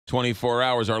24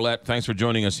 hours. Arlette, thanks for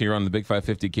joining us here on the Big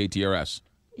 550 KTRS.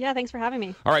 Yeah, thanks for having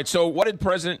me. All right, so what did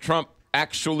President Trump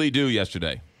actually do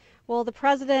yesterday? Well, the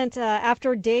president,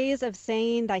 after days of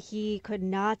saying that he could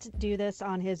not do this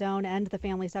on his own, end the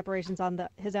family separations on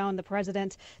his own, the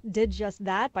president did just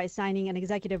that by signing an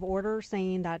executive order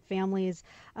saying that families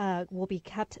will be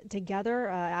kept together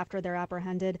after they're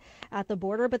apprehended at the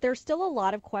border. But there's still a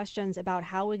lot of questions about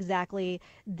how exactly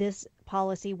this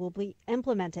policy will be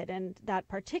implemented, and that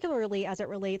particularly as it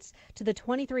relates to the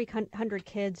 2,300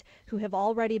 kids who have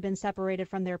already been separated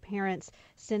from their parents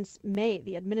since May.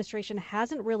 The administration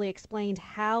hasn't really explained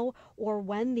how or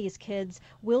when these kids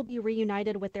will be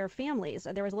reunited with their families.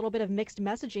 There was a little bit of mixed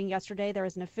messaging yesterday. There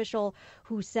was an official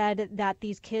who said that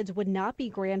these kids would not be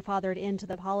grandfathered into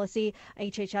the policy.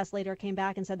 HHS later came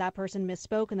back and said that person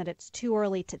misspoke and that it's too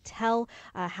early to tell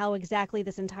how exactly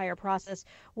this entire process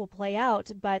will play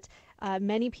out. But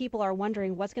many people are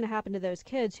wondering what's going to happen to those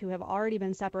kids who have already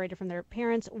been separated from their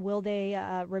parents. Will they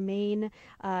remain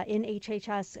in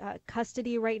HHS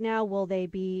custody right now? Will they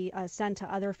be sent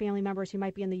to other family members who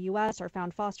might be in the U.S. or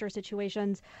found foster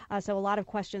situations? So a lot of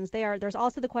questions there. There's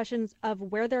also the questions of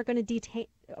where they're going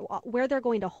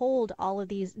to hold all of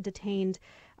these detained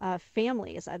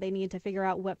families. They need to figure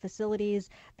out what facilities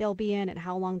they'll be in and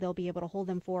how long they'll be able to hold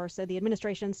them for. So the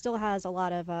administration still has a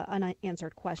lot of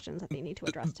unanswered questions that they need to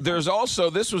address. There's also,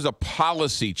 this was a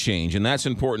policy change, and that's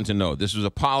important to note. This was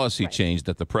a policy change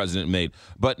that the president made.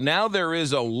 But now there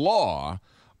is a law,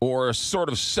 or a sort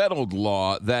of settled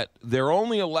law, that they're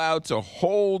only allowed to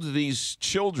hold these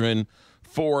children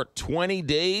for 20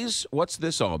 days. What's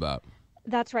this all about?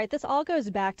 That's right. This all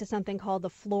goes back to something called the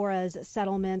Flores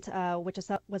settlement, which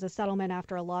was a settlement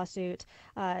after a lawsuit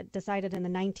decided in the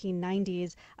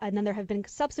 1990s. And then there have been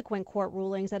subsequent court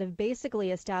rulings that have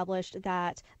basically established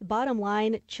that, bottom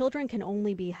line, children can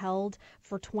only be held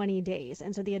for 20 days.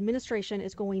 And so the administration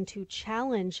is going to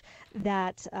challenge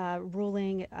that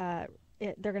ruling.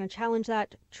 They're going to challenge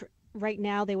that. Right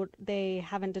now, they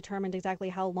haven't determined exactly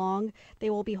how long they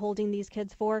will be holding these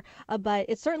kids for, but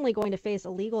it's certainly going to face a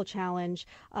legal challenge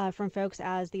from folks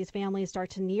as these families start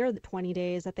to near the 20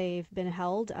 days that they've been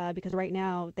held, because right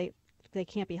now they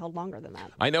can't be held longer than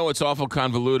that. I know it's awful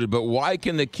convoluted, but why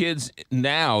can the kids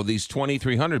now, these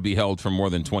 2,300, be held for more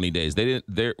than 20 days?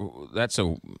 That's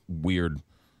a weird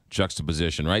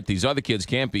juxtaposition, right? These other kids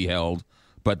can't be held,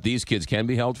 but these kids can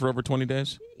be held for over 20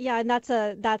 days? Yeah, and that's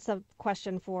a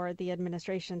question for the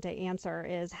administration to answer,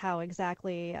 is how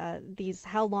exactly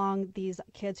how long these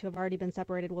kids who have already been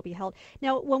separated will be held.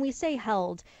 Now, when we say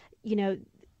held,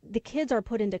 the kids are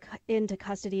put into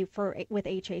custody with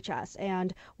HHS,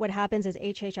 and what happens is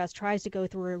HHS tries to go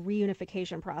through a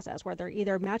reunification process where they're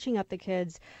either matching up the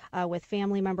kids with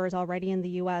family members already in the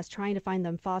U.S., trying to find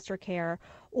them foster care,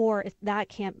 or if that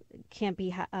can't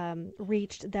be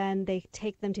reached, then they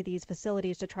take them to these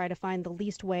facilities to try to find the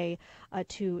least way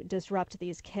to disrupt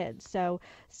these kids. So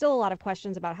still a lot of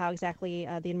questions about how exactly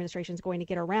the administration is going to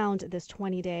get around this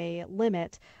 20-day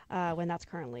limit when that's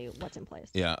currently what's in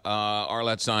place. Yeah.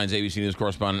 Arlette Saenz, ABC News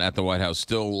correspondent at the White House.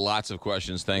 Still lots of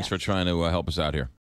questions. Thanks for trying to help us out here.